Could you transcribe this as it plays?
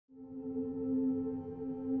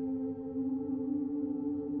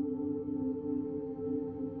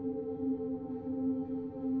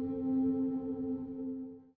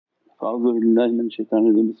A'udhu billahi minash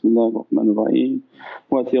shaitanir rajeem. Bismillahir Rahmanir Rahim.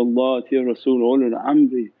 Wa ati Allah, ati Rasul, ulul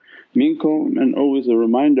amri minkum. And always a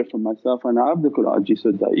reminder for myself, ana abdukul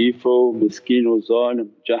ajizu da'ifu miskinu zalim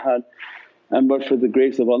jahal. And but for the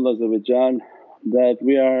grace of Allah that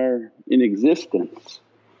we are in existence.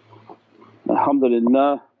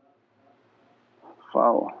 Alhamdulillah.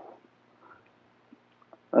 Wow.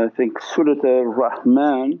 I think Surah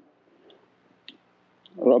Ar-Rahman,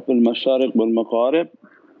 Rabb al-Mashariq wal-Magharib,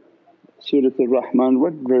 Surah Ar-Rahman,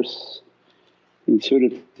 what verse in Surah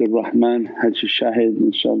Ar-Rahman? Haji Shahid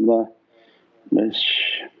inshaAllah. Let's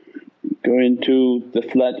go into the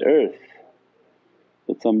flat earth.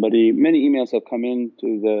 That many emails have come in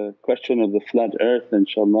to the question of the flat earth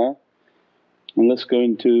inshaAllah, and let's go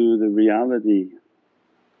into the reality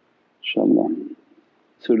inshaAllah.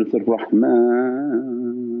 Surah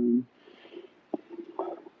Ar-Rahman.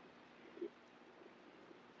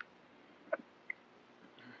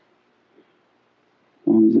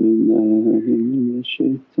 A'udhu billahi minash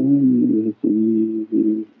shaitanir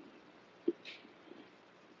rajeem.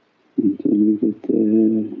 Until we get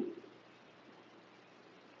there.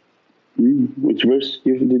 Which verse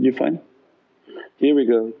did you find? Here we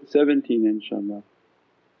go, 17 inshaAllah.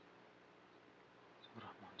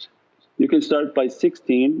 You can start by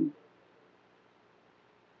 16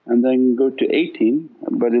 and then go to 18,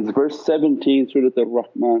 but it's verse 17 Surah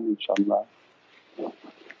Ar-Rahman inshaAllah.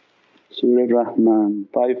 Surah Ar-Rahman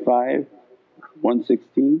 55,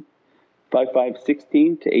 116, 55,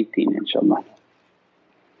 16 to 18 inshaAllah.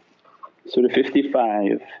 Surah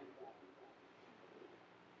 55.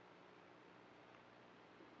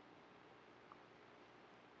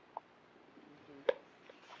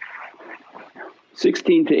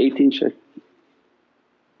 to 18 Shaykh.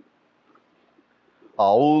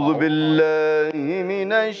 أعوذ بالله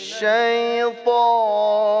من الشيطان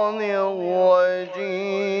الرجيم.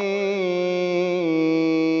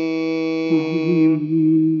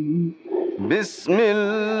 بسم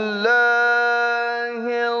الله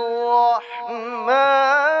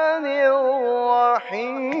الرحمن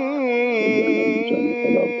الرحيم.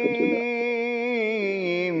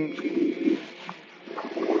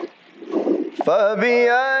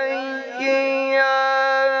 فبأي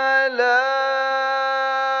آلاء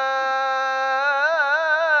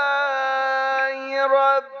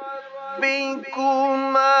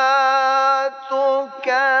ربكما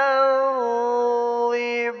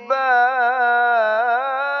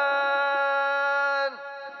تكذبان.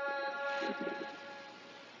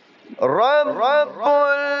 رب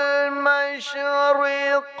المشرقين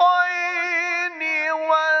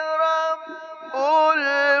ورب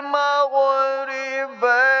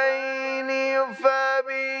المغربين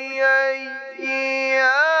فبأي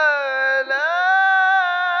آلاء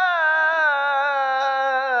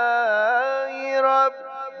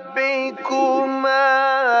ربكما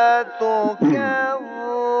تكذبان.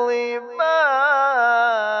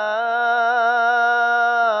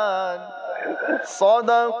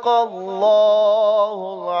 صدق الله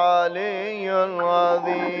العلي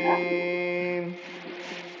العظيم.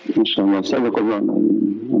 MashaAllah, Sadaqallah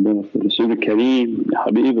al-Azim, wa barak Rasul al-Kareem, Ya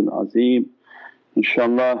Habib al-Azim.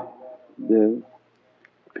 InshaAllah, the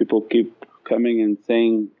people keep coming and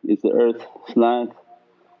saying, is the earth flat?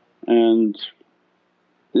 And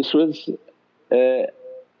this was a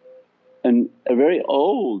very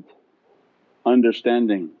old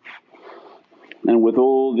understanding, and with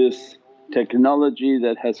all this technology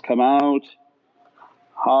that has come out,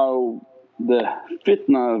 how the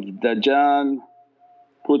fitna of Dajjal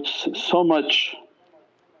puts so much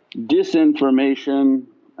disinformation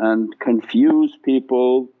and confuse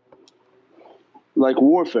people, like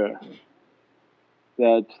warfare,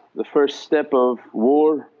 that the first step of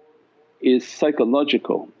war is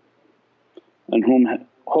psychological, and whom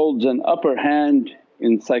holds an upper hand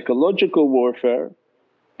in psychological warfare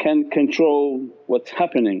can control what's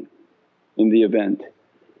happening in the event.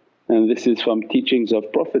 And this is from teachings of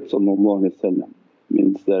Prophet,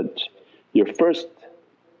 means that your first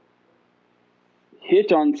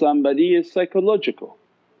hit on somebody is psychological.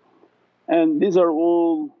 And these are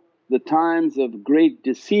all the times of great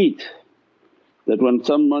deceit, that when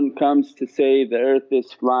someone comes to say the earth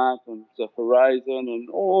is flat and it's a horizon and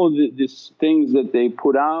all these things that they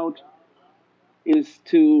put out, is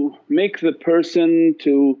to make the person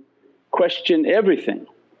to question everything,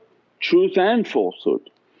 truth and falsehood.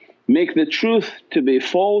 Make the truth to be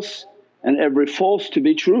false and every false to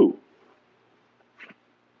be true.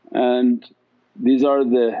 And these are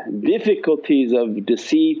the difficulties of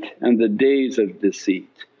deceit and the days of deceit.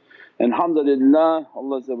 And alhamdulillah,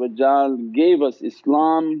 Allah gave us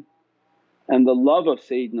Islam and the love of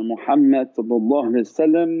Sayyidina Muhammad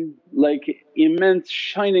like immense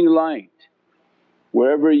shining light.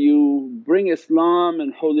 Wherever you bring Islam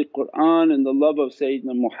and Holy Qur'an and the love of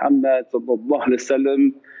Sayyidina Muhammad,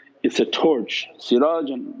 it's a torch,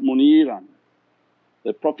 sirajan muniran.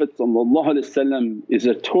 The Prophet is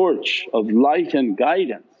a torch of light and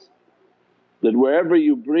guidance, that wherever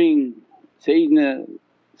you bring Sayyidina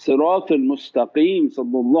Siratul Mustaqeem,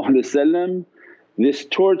 this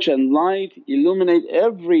torch and light illuminate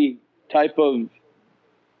every type of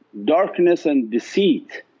darkness and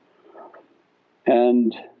deceit.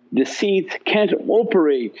 And deceit can't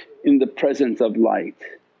operate in the presence of light.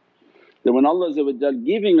 That when Allah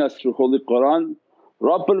giving us through Holy Qur'an,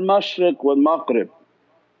 Rabbul Mashriq wal Maghrib,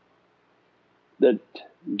 that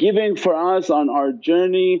giving for us on our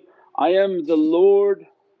journey, I am the Lord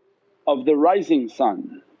of the rising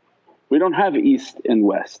sun. We don't have east and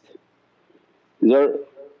west, these are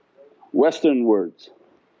western words.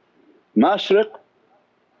 Mashriq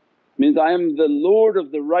means I am the Lord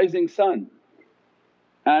of the rising sun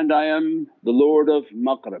and I am the Lord of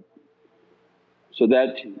Maghrib, so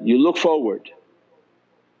that you look forward.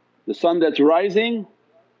 The sun that's rising,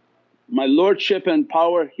 my lordship and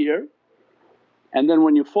power here, and then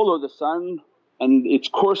when you follow the sun and its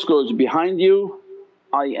course goes behind you,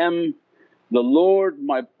 I am the Lord,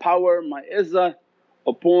 my power, my izzah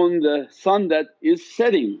upon the sun that is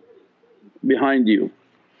setting behind you.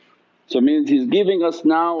 So it means He's giving us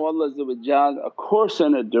now Allah a course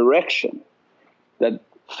and a direction that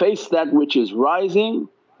face that which is rising,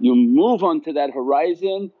 you move onto that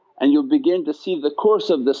horizon and you'll begin to see the course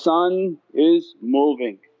of the sun is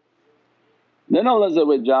moving. Then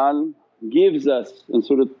Allah gives us in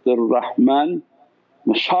Surat Ar-Rahman,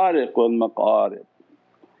 Mashariq wal Maqarib,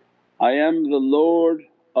 I am the Lord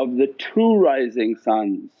of the two rising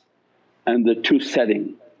suns and the two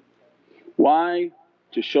setting. Why?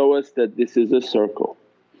 To show us that this is a circle.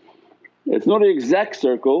 It's not an exact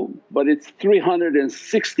circle but it's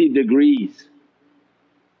 360 degrees,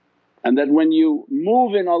 and that when you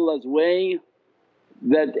move in Allah's way,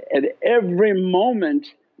 that at every moment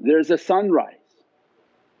there's a sunrise.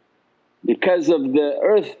 Because of the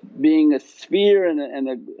earth being a sphere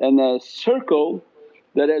and a circle,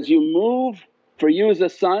 that as you move, for you is a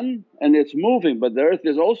sun and it's moving but the earth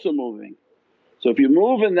is also moving. So if you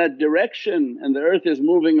move in that direction and the earth is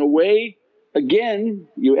moving away, again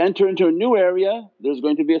you enter into a new area, there's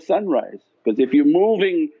going to be a sunrise. Because if you're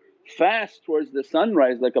moving fast towards the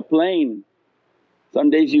sunrise like a plane, some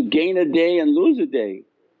days you gain a day and lose a day.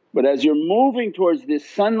 But as you're moving towards this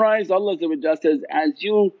sunrise, Allah says, as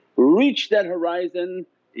you reach that horizon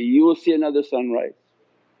you will see another sunrise.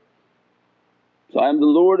 So, I am the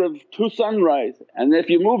Lord of two sunrise, and if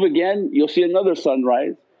you move again you'll see another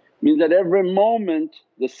sunrise. Means that every moment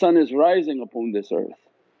the sun is rising upon this earth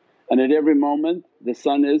and at every moment the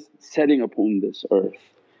sun is setting upon this earth.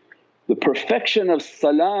 The perfection of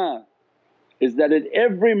salah is that at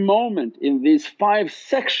every moment in these 5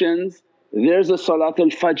 sections there's a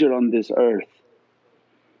Salatul Fajr on this earth,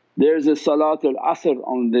 there's a Salatul Asr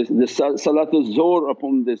on this, the Salatul Zuhr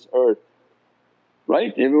upon this earth.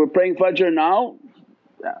 Right? If we're praying Fajr now,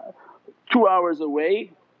 2 hours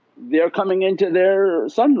away they're coming into their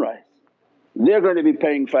sunrise, they're going to be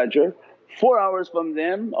paying Fajr. 4 hours from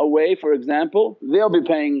them away for example, they'll be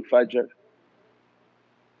paying Fajr.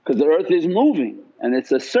 Because the earth is moving and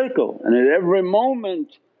it's a circle, and at every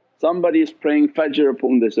moment somebody is praying Fajr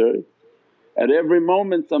upon this earth. At every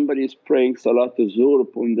moment somebody is praying Salatul Zuhr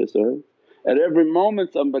upon this earth. At every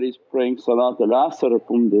moment somebody is praying Salatul Asr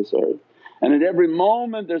upon this earth. And at every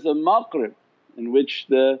moment there's a Maghrib in which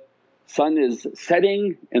the sun is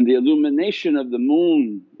setting and the illumination of the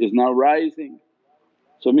moon is now rising.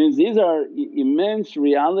 So it means these are immense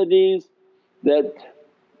realities that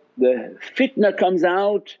the fitna comes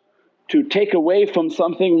out to take away from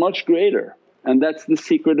something much greater, and that's the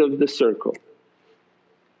secret of the circle.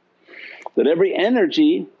 That every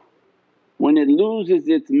energy when it loses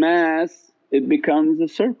its mass it becomes a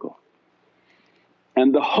circle,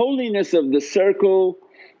 and the holiness of the circle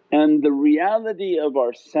and the reality of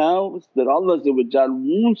ourselves that Allah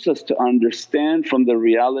wants us to understand from the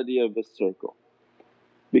reality of the circle.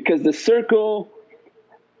 Because the circle,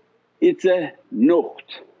 it's a nuqt.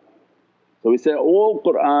 So we say all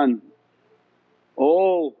Qur'an,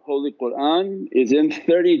 all Holy Qur'an is in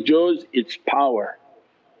 30 juz its power.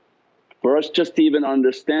 For us just to even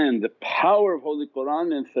understand the power of Holy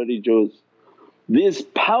Qur'an in 30 juz. This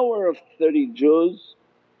power of 30 juz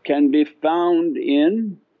can be found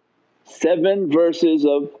in 7 verses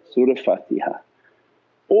of Surah Fatiha.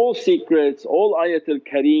 All secrets, all ayatul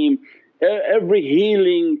kareem, every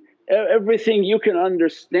healing everything you can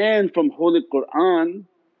understand from Holy Qur'an,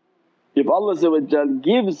 if Allah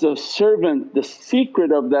gives a servant the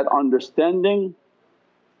secret of that understanding,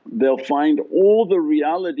 they'll find all the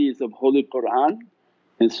realities of Holy Qur'an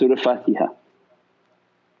in Surah Fatiha.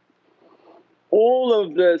 All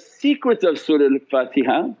of the secrets of Surah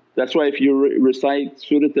Al-Fatiha, that's why if you recite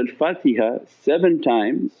Surah Al-Fatiha 7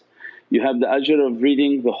 times, you have the ajr of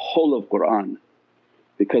reading the whole of Qur'an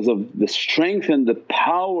because of the strength and the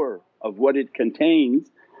power of what it contains.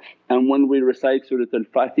 And when we recite Surah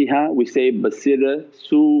Al-Fatiha we say, Basira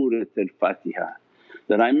Surat Al-Fatiha,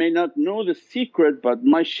 that I may not know the secret but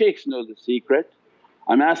my shaykhs know the secret.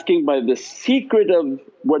 I'm asking by the secret of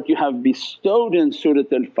what you have bestowed in Surah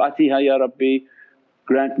Al-Fatiha, Ya Rabbi,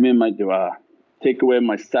 grant me my du'a. Take away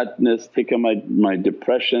my sadness, take away my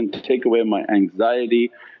depression, take away my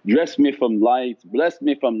anxiety, dress me from light, bless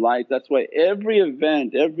me from light. That's why every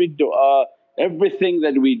event, every du'a, everything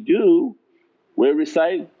that we do, we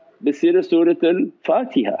recite Bisira Surat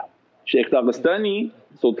Al-Fatiha. Shaykh Dagestani,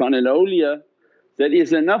 Sultan al-Awliya said,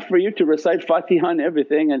 it's enough for you to recite Fatiha and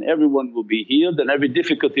everything and everyone will be healed and every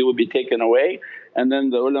difficulty will be taken away. And then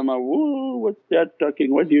the ulama, whoa, what's that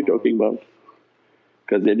talking, what are you talking about?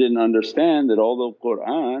 Because they didn't understand that all the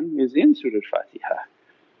Qur'an is in Surah Fatiha.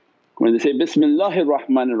 When they say, Bismillahir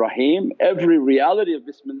Rahmanir Rahim, every reality of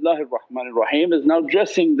Bismillahir Rahmanir Rahim is now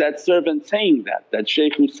dressing that servant saying that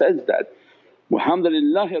shaykh who says that.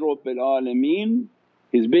 Walhamdulillahi Rabbil Alameen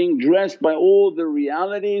is being dressed by all the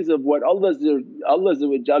realities of what Allah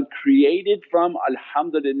created from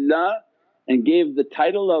alhamdulillah and gave the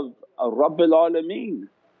title of Rabbil Alameen,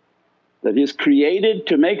 that He's created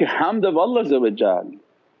to make hamd of Allah,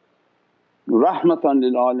 rahmatan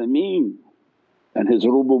lil alameen, and His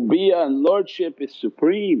rububiyyah and lordship is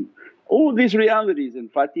supreme. All these realities in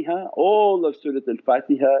Fatiha, all of Surat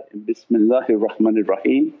Al-Fatiha in Bismillahir Rahmanir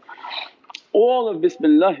Rahim, all of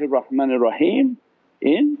Bismillahir Rahmanir Rahim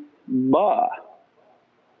in Ba.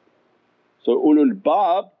 So ulul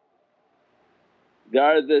Bab, they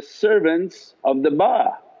are the servants of the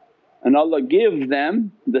Ba, and Allah give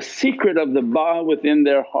them the secret of the Ba within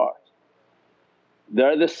their heart. They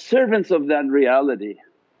are the servants of that reality.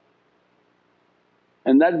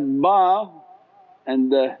 And that Ba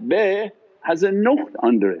and the Ba has a nuqt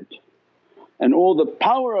under it, and all the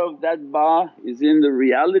power of that Ba is in the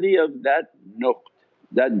reality of that nuqt,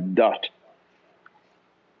 that dot.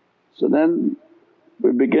 So then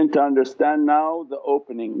we begin to understand now the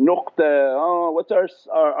opening. Nuqt, what's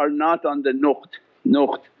our knot on the nuqt?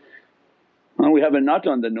 Nuqt, we have a knot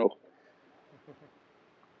on the nuqt.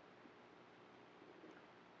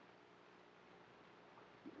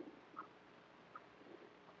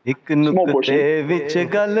 ਇੱਕ ਨੁਕਤੇ ਵਿੱਚ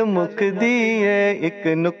ਗੱਲ ਮੁੱਕਦੀ ਏ, ਇੱਕ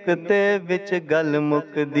ਨੁਕਤੇ ਵਿੱਚ ਗੱਲ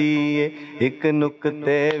ਮੁੱਕਦੀ ਏ, ਇੱਕ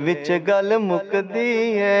ਨੁਕਤੇ ਵਿੱਚ ਗੱਲ ਮੁੱਕਦੀ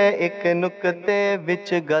ਏ, ਇੱਕ ਨੁਕਤੇ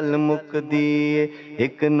ਵਿੱਚ ਗੱਲ ਮੁੱਕਦੀ ਏ,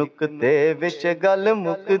 ਇੱਕ ਨੁਕਤੇ ਵਿੱਚ ਗੱਲ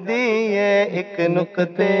ਮੁੱਕਦੀ ਏ, ਇੱਕ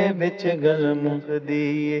ਨੁਕਤੇ ਵਿੱਚ ਗੱਲ ਮੁੱਕਦੀ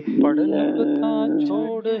ਏ। ਪੜ੍ਹ ਨੁਕਤਾ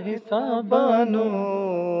ਛੋੜ ਹਿਸਾਬਾਂ ਨੂੰ,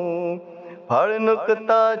 ਫੜ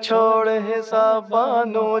ਨੁਕਤਾ ਛੋੜ ਹਿਸਾਬਾਂ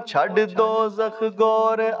ਨੂੰ, ਛੱਡ ਦੋਜ਼ਖ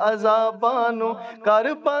ਗੌਰ ਅਜ਼ਾਬਾਂ ਨੂੰ,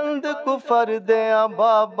 ਕਰ ਬੰਦ ਕੁਫਰ ਦਿਆਂ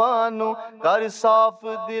ਬਾਬਾਂ ਨੂੰ, ਕਰ ਸਾਫ਼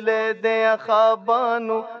ਦਿਲੇ ਦਿਆਂ ਖ਼ਾਬਾਂ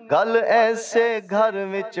ਨੂੰ। ਗੱਲ ਐਸੇ ਘਰ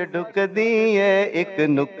ਵਿੱਚ ਢੁਕਦੀ ਏ, ਇੱਕ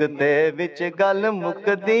ਨੁਕਤੇ ਵਿੱਚ ਗੱਲ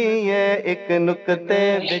ਮੁੱਕਦੀ ਏ, ਇੱਕ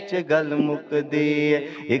ਨੁਕਤੇ ਵਿੱਚ ਗੱਲ ਮੁੱਕਦੀ ਏ,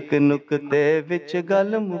 ਇੱਕ ਨੁਕਤੇ ਵਿੱਚ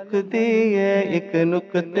ਗੱਲ ਮੁੱਕਦੀ ਏ, ਇੱਕ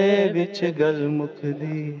ਨੁਕਤੇ ਵਿੱਚ ਗੱਲ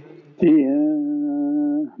ਮੁੱਕਦੀ ਏ।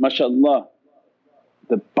 MashaAllah,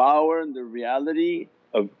 the power and the reality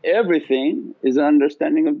of everything is an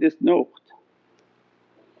understanding of this nuqt.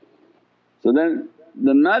 So then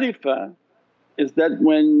the marifah is that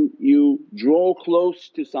when you draw close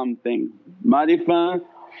to something, marifah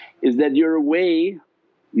is that your way,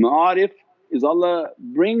 ma'arif is Allah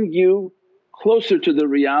bring you closer to the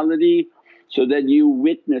reality so that you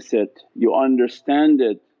witness it, you understand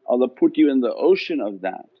it, Allah put you in the ocean of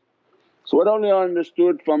that. So what only I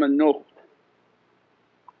understood from a nuqt?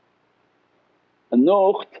 A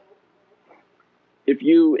nuqt, if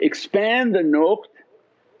you expand the nuqt,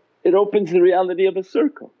 it opens the reality of a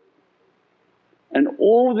circle. And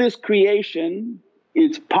all this creation,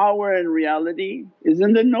 its power and reality is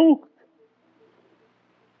in the nuqt.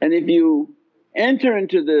 And if you enter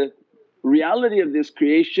into the reality of this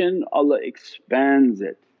creation, Allah expands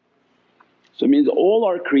it. So it means all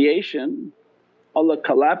our creation, Allah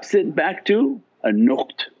collapse it back to a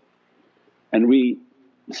nuqt, and we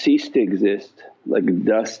cease to exist like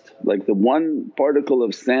dust, like the one particle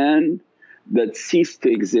of sand that ceased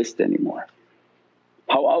to exist anymore.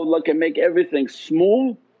 How Allah can make everything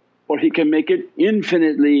smooth or He can make it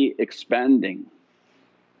infinitely expanding.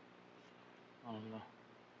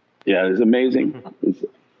 Yeah, it's amazing, it's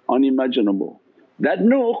unimaginable. That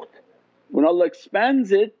nuqt, when Allah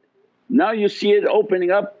expands it, now you see it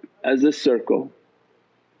opening up as a circle.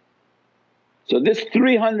 So this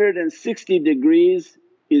 360 degrees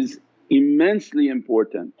is immensely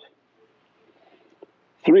important.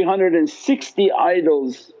 360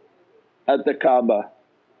 idols at the Kaaba,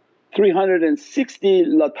 360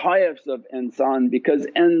 lataifs of insan, because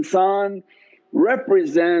insan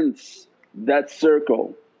represents that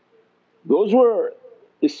circle. Those were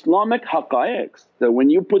Islamic haqqaiqs, that when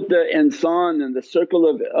you put the insan in the circle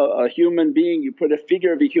of a human being, you put a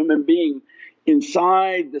figure of a human being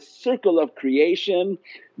inside the circle of creation.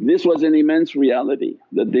 This was an immense reality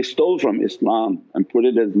that they stole from Islam and put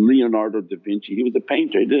it as Leonardo da Vinci. He was a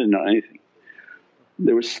painter, he didn't know anything.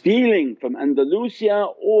 They were stealing from Andalusia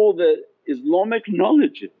all the Islamic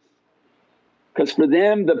knowledges, because for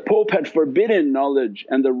them the Pope had forbidden knowledge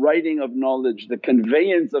and the writing of knowledge, the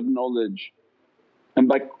conveyance of knowledge. And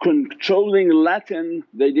by controlling Latin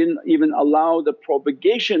they didn't even allow the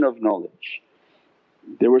propagation of knowledge.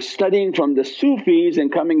 They were studying from the Sufis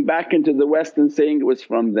and coming back into the West and saying it was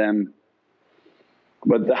from them.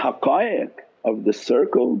 But the haqqaiq of the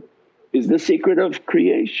circle is the secret of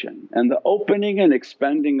creation and the opening and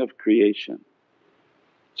expanding of creation.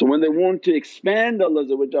 So when they want to expand, Allah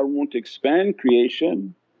want to expand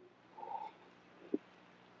creation,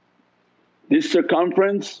 this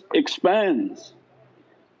circumference expands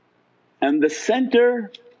and the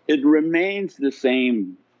center it remains the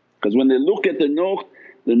same. Because when they look at the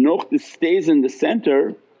nuqt stays in the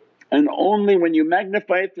center, and only when you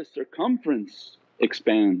magnify it the circumference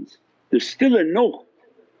expands. There's still a nuqt,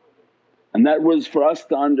 and that was for us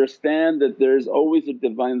to understand that there is always a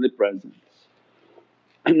Divinely Presence.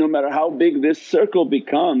 And no matter how big this circle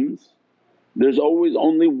becomes, there's always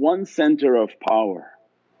only one center of power,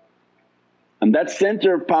 and that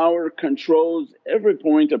center of power controls every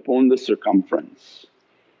point upon the circumference.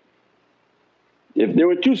 If there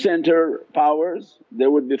were two center powers, they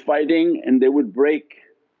would be fighting and they would break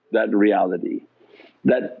that reality.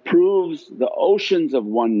 That proves the oceans of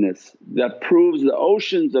oneness, that proves the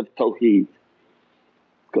oceans of Tawheed.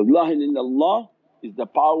 Because La ilaha illallah is the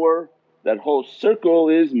power, that whole circle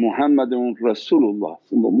is Muhammadan Rasulullah.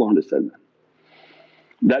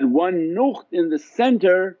 That one nuqt in the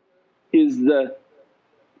center is the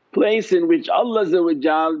place in which Allah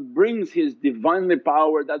brings His Divinely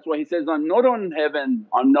power. That's why He says, I'm not on heaven,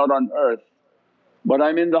 I'm not on earth, but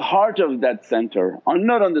I'm in the heart of that center, I'm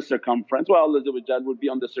not on the circumference. Well, Allah would be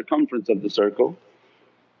on the circumference of the circle,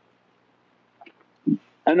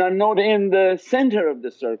 and I'm not in the center of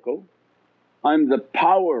the circle, I'm the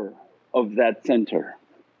power of that center.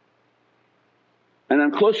 And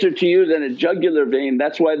I'm closer to you than a jugular vein.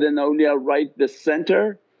 That's why the awliya write the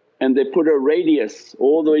center and they put a radius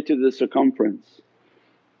all the way to the circumference.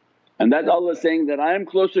 And that Allah saying that, I am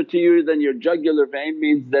closer to you than your jugular vein,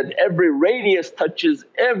 means that every radius touches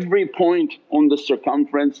every point on the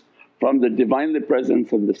circumference from the Divinely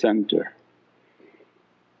Presence of the center.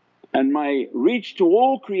 And my reach to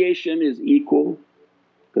all creation is equal,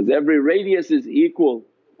 because every radius is equal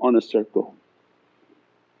on a circle.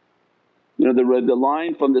 You know, the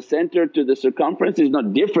line from the center to the circumference is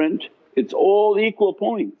not different, it's all equal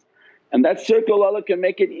points. And that circle Allah can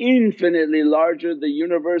make it infinitely larger. The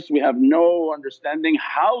universe, we have no understanding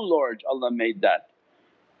how large Allah made that,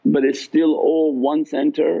 but it's still all one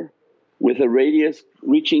center with a radius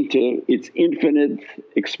reaching to its infinite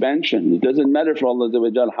expansion. It doesn't matter for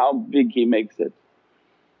Allah how big He makes it.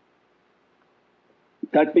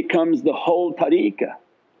 That becomes the whole tariqah.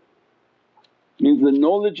 Means the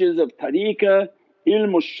knowledges of tariqah,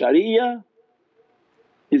 ilmu Shari'ah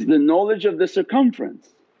is the knowledge of the circumference.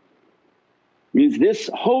 Means this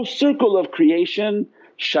whole circle of creation,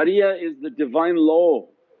 Shari'ah is the Divine law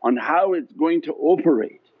on how it's going to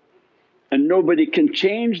operate, and nobody can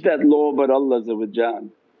change that law but Allah.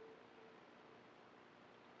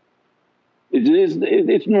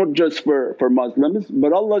 It's not just for Muslims,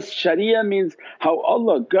 but Allah's Shari'ah means how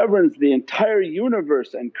Allah governs the entire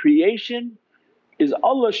universe and creation is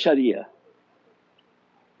Allah's Shari'ah,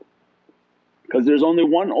 because there's only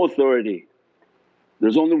one authority.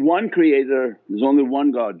 There's only one Creator, there's only one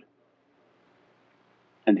God,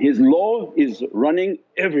 and His law is running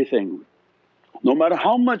everything. No matter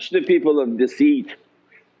how much the people of deceit,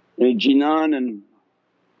 jinan and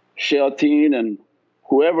shayateen and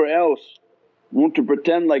whoever else want to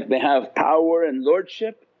pretend like they have power and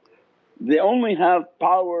lordship, they only have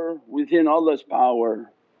power within Allah's power.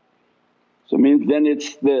 So means then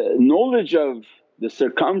it's the knowledge of The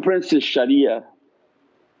circumference is Shari'ah.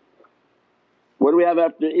 What do we have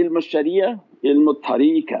after ilm al-Shari'ah? Ilm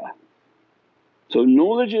al-Tariqah. So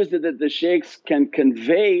knowledges that the shaykhs can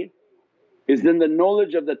convey is then the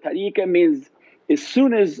knowledge of the tariqah means as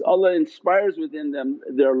soon as Allah inspires within them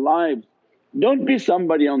their lives, don't be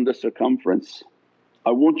somebody on the circumference.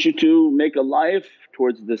 I want you to make a life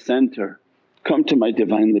towards the center, come to my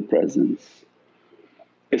Divinely Presence.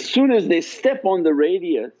 As soon as they step on the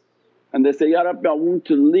radius and they say, Ya Rabbi, I want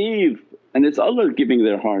to leave, and it's Allah giving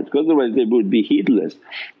their heart because otherwise they would be heedless.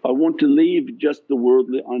 I want to leave just the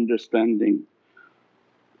worldly understanding.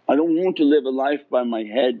 I don't want to live a life by my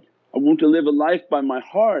head, I want to live a life by my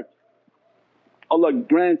heart. Allah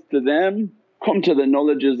grants to them, come to the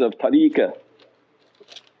knowledges of tariqah,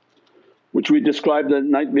 which we described the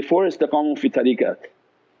night before, istiqamu fi tariqat.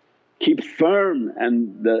 Keep firm,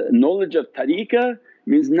 and the knowledge of tariqah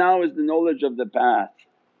means now is the knowledge of the path.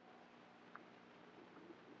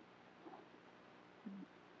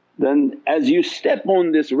 Then as you step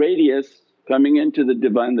on this radius coming into the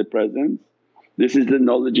Divinely Presence, this is the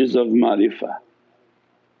knowledges of marifah.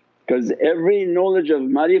 Because every knowledge of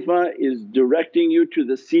marifah is directing you to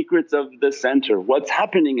the secrets of the center, what's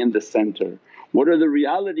happening in the center, what are the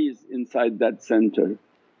realities inside that center.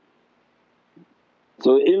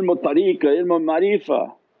 So ilmu tariqah, ilmu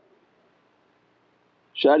marifah,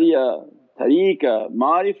 Shari'ah, tariqah,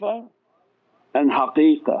 marifah and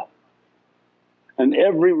haqiqah. And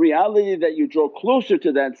every reality that you draw closer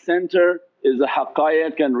to that center is a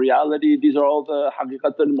haqqaiq and reality, these are all the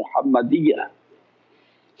haqiqatul Muhammadiyah.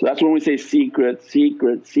 So that's when we say secrets,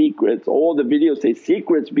 secrets, secrets, all the videos say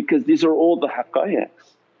secrets because these are all the haqqaiqs.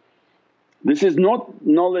 This is not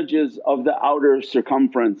knowledges of the outer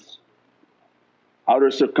circumference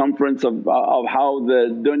of how the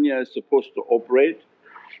dunya is supposed to operate.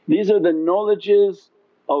 These are the knowledges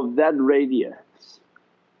of that radius,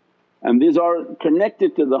 and these are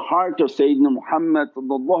connected to the heart of Sayyidina Muhammad from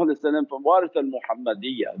Warith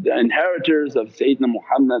al-Muhammadiyya, the inheritors of Sayyidina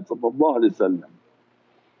Muhammad.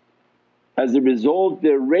 As a result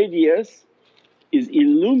their radius is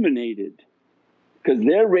illuminated because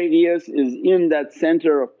their radius is in that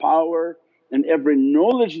center of power, and every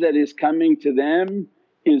knowledge that is coming to them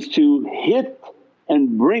is to hit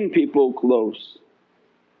and bring people close.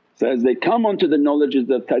 So as they come onto the knowledges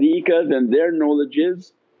of tariqah, then their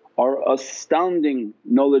knowledges are astounding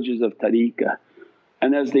knowledges of tariqah.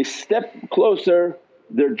 And as they step closer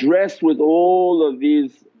they're dressed with all of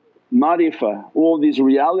these marifah, all these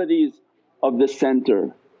realities of the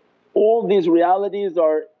center. All these realities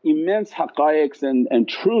are immense haqqaiqs and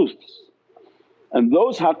truths, and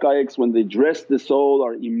those haqqaiqs when they dress the soul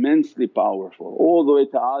are immensely powerful, all the way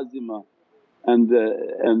to azimah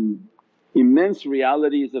and immense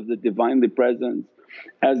realities of the Divinely Presence.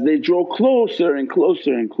 As they draw closer and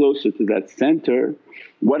closer and closer to that center,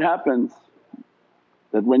 what happens?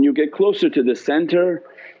 That when you get closer to the center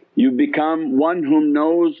you become one whom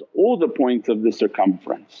knows all the points of the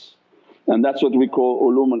circumference. And that's what we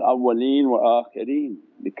call ulum al-awwaleen wa akhirin,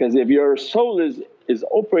 because if your soul is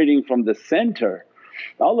operating from the center,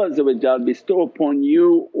 Allah bestow upon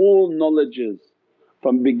you all knowledges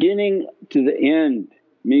from beginning to the end.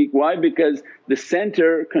 Why? Because the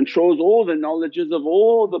center controls all the knowledges of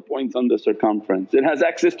all the points on the circumference. It has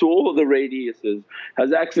access to all the radiuses,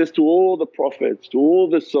 has access to all the prophets, to all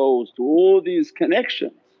the souls, to all these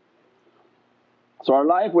connections. So our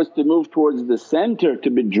life was to move towards the center, to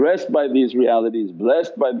be dressed by these realities,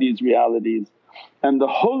 blessed by these realities and the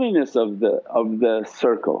holiness of the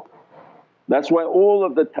circle. That's why all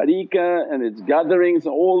of the tariqah and its gatherings,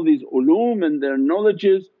 all these ulum and their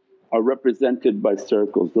knowledges are represented by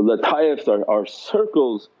circles. The lataifs are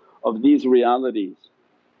circles of these realities,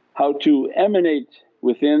 how to emanate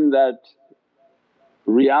within that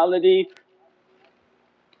reality,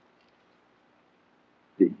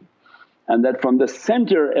 and that from the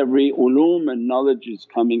center every ulum and knowledge is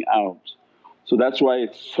coming out. So that's why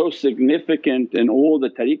it's so significant in all the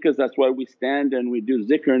tariqahs, that's why we stand and we do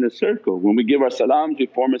zikr in a circle. When we give our salams we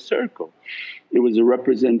form a circle. It was a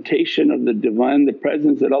representation of the Divinely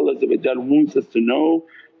Presence that Allah wants us to know,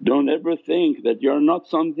 don't ever think that you're not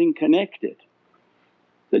something connected,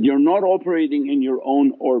 that you're not operating in your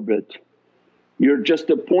own orbit, you're just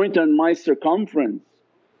a point on my circumference.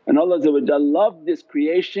 And Allah loved this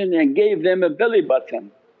creation and gave them a belly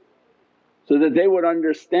button so that they would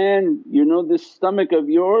understand, this stomach of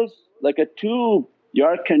yours like a tube, you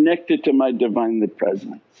are connected to my Divinely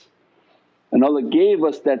Presence. And Allah gave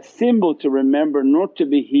us that symbol to remember not to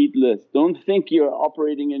be heedless. Don't think you're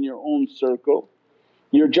operating in your own circle,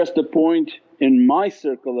 you're just a point in my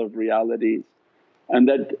circle of realities, and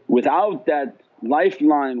that without that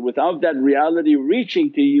lifeline, without that reality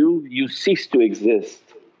reaching to you, you cease to exist.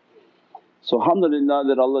 So alhamdulillah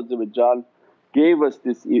that Allah gave us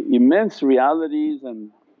this immense realities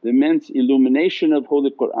and the immense illumination of Holy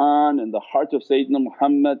Qur'an and the heart of Sayyidina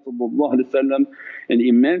Muhammad and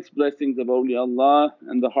immense blessings of awliyaullah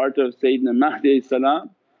and the heart of Sayyidina Mahdi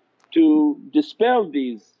to dispel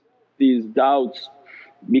these doubts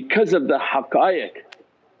because of the haqqaiq.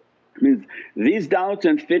 Means these doubts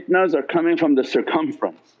and fitnas are coming from the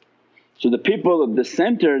circumference. So the people of the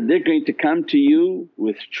center, they're going to come to you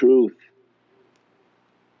with truth.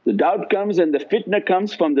 The doubt comes and the fitna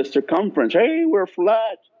comes from the circumference, hey we're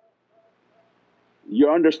flat.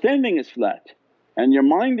 Your understanding is flat and your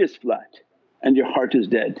mind is flat and your heart is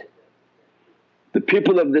dead. The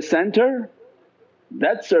people of the center,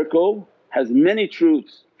 that circle has many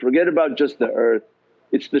truths, forget about just the earth.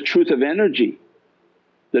 It's the truth of energy,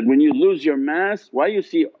 that when you lose your mass, why you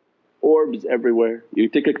see orbs everywhere? You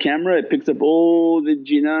take a camera, it picks up all the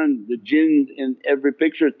jinan, the jinns in every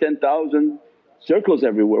picture, 10,000 circles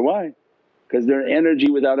everywhere. Why? Because they're energy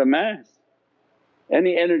without a mass.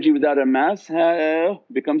 Any energy without a mass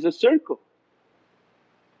becomes a circle,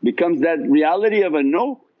 becomes that reality of a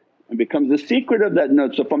nuqt and becomes the secret of that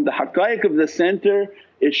nuqt. So from the haqqaiq of the center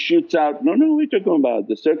it shoots out, no, we're talking about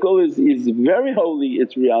the circle is very holy,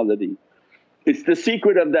 its reality. It's the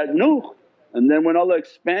secret of that nuqt, and then when Allah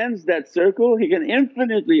expands that circle He can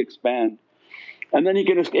infinitely expand, and then He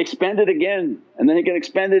can expand it again, and then He can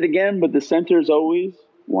expand it again, but the center is always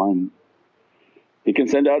one. He can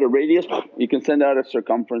send out a radius, He can send out a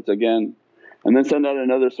circumference again and then send out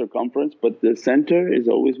another circumference, but the center is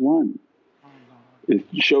always one. It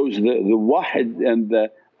shows the wahid and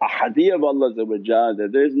the ahadiyya of Allah, that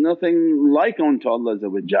there is nothing like unto Allah,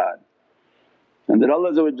 and that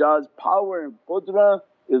Allah's power and qudra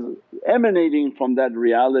is emanating from that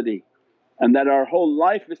reality, and that our whole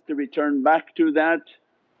life is to return back to that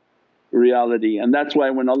reality. And that's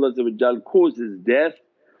why when Allah causes death,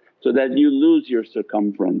 so that you lose your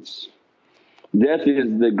circumference. Death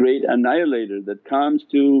is the great annihilator that comes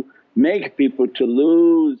to make people to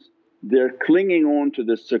lose their clinging on to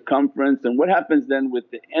the circumference. And what happens then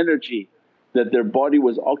with the energy that their body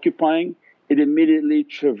was occupying, it immediately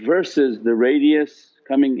traverses the radius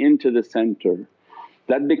coming into the center.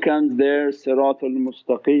 That becomes their siratul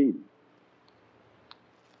mustaqim.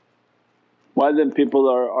 Why then people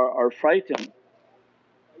are frightened?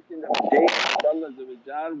 Day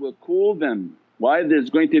Allah will call them. Why? There's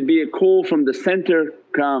going to be a call from the center,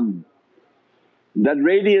 come. That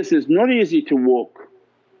radius is not easy to walk.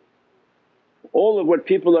 All of what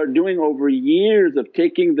people are doing over years of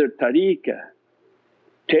taking their tariqah,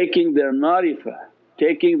 taking their marifah,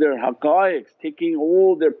 taking their haqqaiqs, taking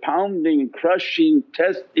all their pounding, crushing,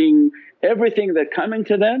 testing, everything that coming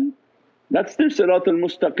to them, that's their siratul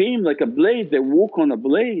mustaqim, like a blade, they walk on a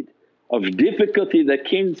blade of difficulty that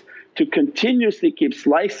comes to continuously keep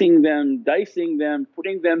slicing them, dicing them,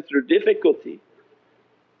 putting them through difficulty.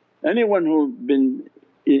 Anyone who's been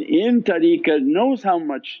in tariqah knows how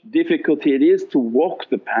much difficulty it is to walk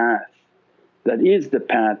the path. That is the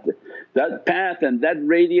path. That path and that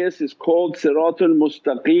radius is called Siratul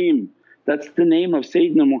Mustaqim. That's the name of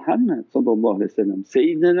Sayyidina Muhammad,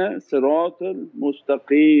 Sayyidina Siratul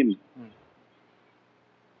Mustaqim.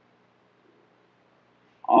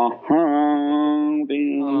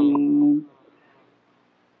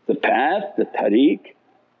 The path, the tariq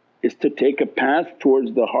is to take a path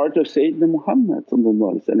towards the heart of Sayyidina Muhammad.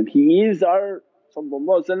 He is our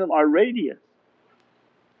our radius.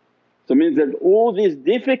 So it means that all these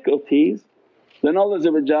difficulties, then Allah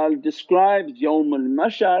describes Yawmul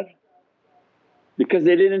Mashar because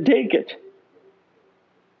they didn't take it.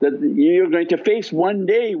 That you're going to face one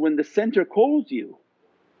day when the center calls you,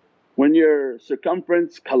 when your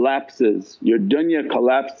circumference collapses, your dunya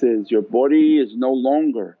collapses, your body is no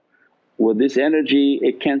longer. Well, this energy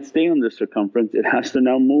it can't stay on the circumference, it has to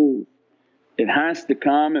now move. It has to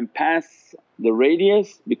come and pass the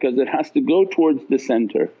radius because it has to go towards the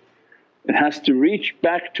center. It has to reach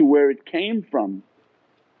back to where it came from.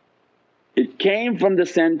 It came from the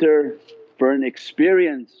center for an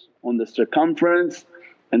experience on the circumference,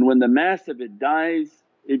 and when the mass of it dies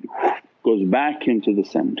it goes back into the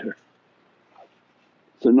center.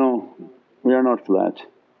 So no, we are not flat.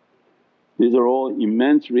 These are all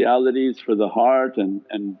immense realities for the heart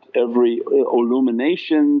and every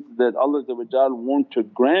illuminations that Allah want to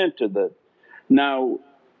grant to that. Now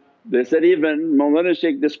they said even Mawlana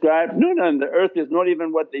Shaykh described, no, the earth is not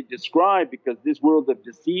even what they describe, because this world of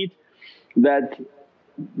deceit, that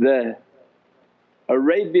the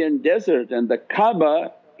Arabian desert and the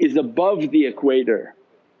Kaaba is above the equator.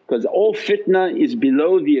 because all fitna is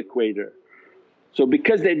below the equator. So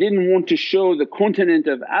because they didn't want to show the continent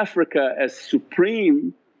of Africa as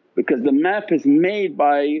supreme, because the map is made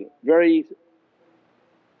by very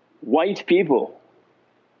white people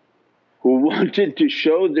who wanted to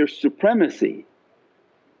show their supremacy.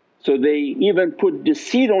 So they even put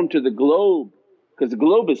deceit onto the globe, because the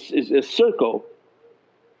globe is a circle.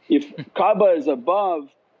 If Kaaba is above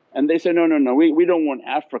and they say, no, no, no, we don't want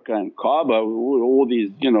Africa and Kaaba, all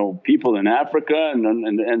these people in Africa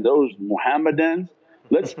and those Muhammadans,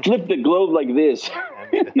 let's flip the globe like this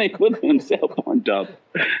and they put themselves on top.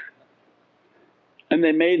 And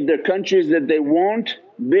they made their countries that they want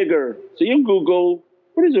bigger. So you Google,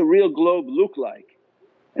 what does a real globe look like?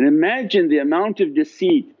 And imagine the amount of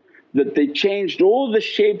deceit that they changed all the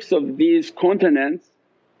shapes of these continents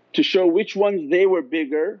to show which ones they were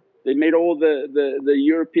bigger. They made all the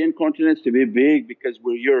European continents to be big because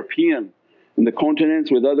we're European, and the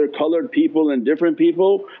continents with other coloured people and different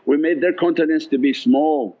people, we made their continents to be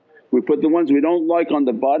small. We put the ones we don't like on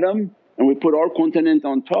the bottom and we put our continent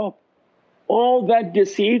on top. All that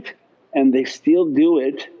deceit, and they still do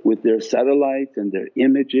it with their satellites and their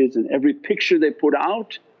images, and every picture they put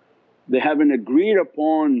out they have an agreed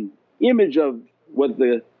upon image of what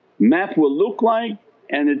the map will look like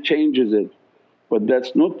and it changes it. But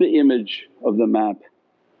that's not the image of the map.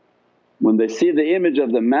 When they see the image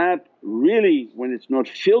of the map, really when it's not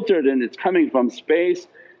filtered and it's coming from space,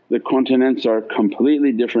 the continents are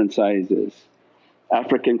completely different sizes.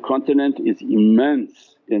 African continent is immense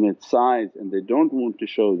in its size and they don't want to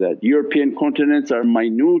show that. European continents are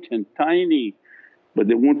minute and tiny, but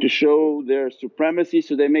they want to show their supremacy,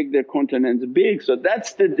 so they make their continents big. So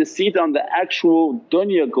that's the deceit on the actual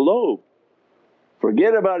dunya globe.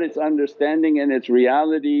 Forget about its understanding and its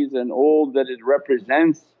realities and all that it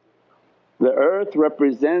represents. The earth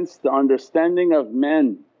represents the understanding of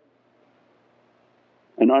men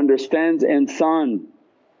and understands insan.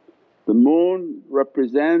 The moon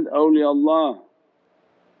represents awliyaullah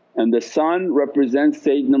and the sun represents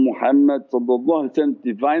Sayyidina Muhammad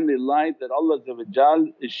Divinely light that Allah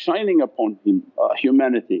is shining upon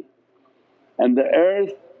humanity. And the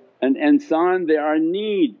earth and insan they are in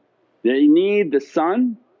need. They need the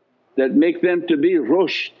sun that make them to be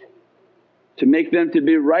rushed, to make them to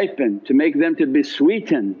be ripened, to make them to be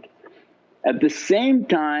sweetened. At the same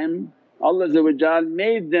time Allah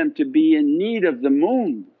made them to be in need of the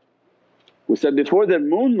moon. We said before that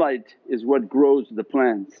moonlight is what grows the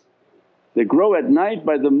plants. They grow at night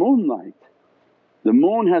by the moonlight. The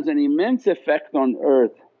moon has an immense effect on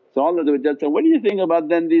earth. So Allah said, what do you think about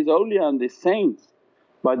then these awliya and these saints?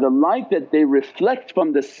 By the light that they reflect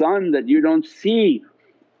from the sun that you don't see,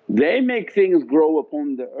 they make things grow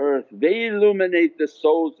upon the earth, they illuminate the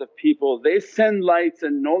souls of people, they send lights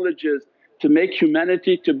and knowledges to make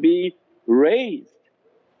humanity to be raised.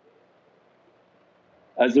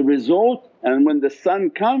 As a result, and when the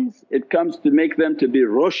sun comes, it comes to make them to be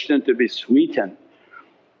rushed and to be sweetened.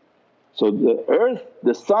 So the earth,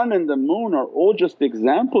 the sun and the moon are all just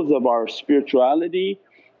examples of our spirituality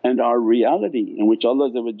and our reality, in which Allah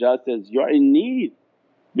says, you are in need.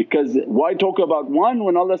 Because why talk about one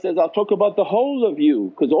when Allah says, I'll talk about the whole of you,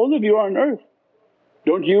 because all of you are on earth.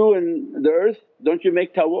 Don't you and the earth, don't you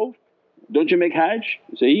make tawaf? Don't you make hajj?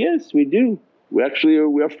 You say, yes we do. We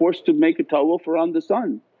are forced to make a tawaf around the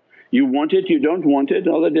sun. You want it, you don't want it,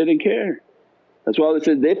 Allah didn't care. That's why Allah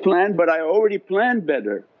says, they planned but I already planned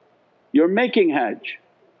better. You're making hajj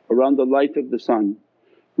around the light of the sun,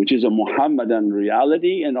 which is a Muhammadan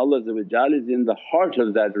reality and Allah is in the heart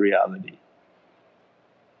of that reality.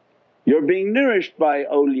 You're being nourished by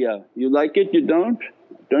awliya, you like it, you don't?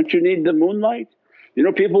 Don't you need the moonlight?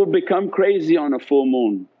 People become crazy on a full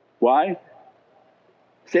moon. Why?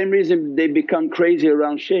 Same reason they become crazy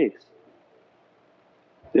around shaykhs.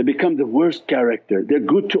 They become the worst character, they're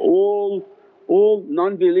good to all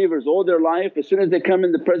non-believers all their life. As soon as they come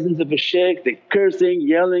in the presence of a shaykh they're cursing,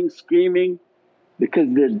 yelling, screaming, because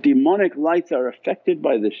their demonic lights are affected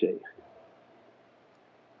by the shaykh.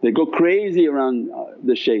 They go crazy around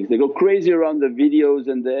the shaykhs, they go crazy around the videos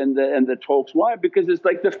and the talks. Why? Because it's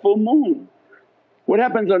like the full moon. What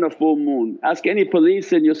happens on a full moon? Ask any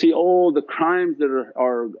police and you'll see all the crimes that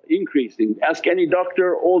are increasing. Ask any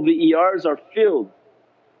doctor, all the ERs are filled.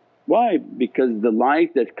 Why? Because the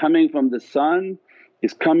light that's coming from the sun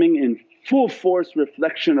is coming in full force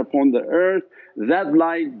reflection upon the earth. That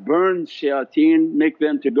light burns shayateen, make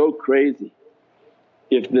them to go crazy.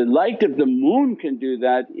 If the light of the moon can do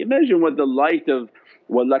that, imagine what the light of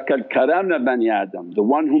وَلَقَدْ كَرَمْنَا بَنِي Adam, the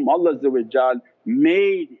one whom Allah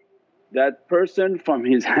made that person from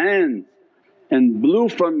his hands and blew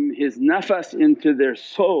from his nafas into their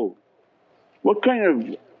soul. What kind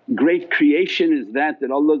of great creation is that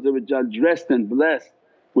Allah dressed and blessed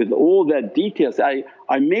with all that details. I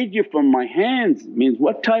made you from my hands means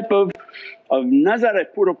what type of nazar I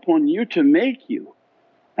put upon you to make you,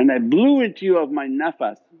 and I blew into you of my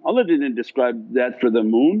nafas. Allah didn't describe that for the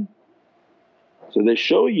moon. So they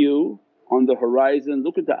show you on the horizon,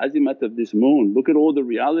 look at the azimat of this moon, look at all the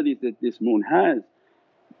realities that this moon has.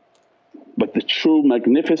 But the true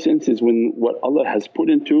magnificence is when what Allah has put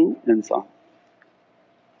into insan,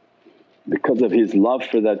 because of His love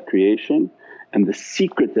for that creation and the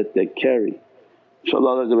secret that they carry.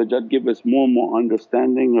 InshaAllah give us more and more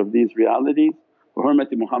understanding of these realities. Bi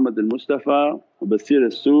hurmati Muhammadin Mustafa wa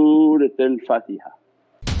basira Surat al-Fatiha.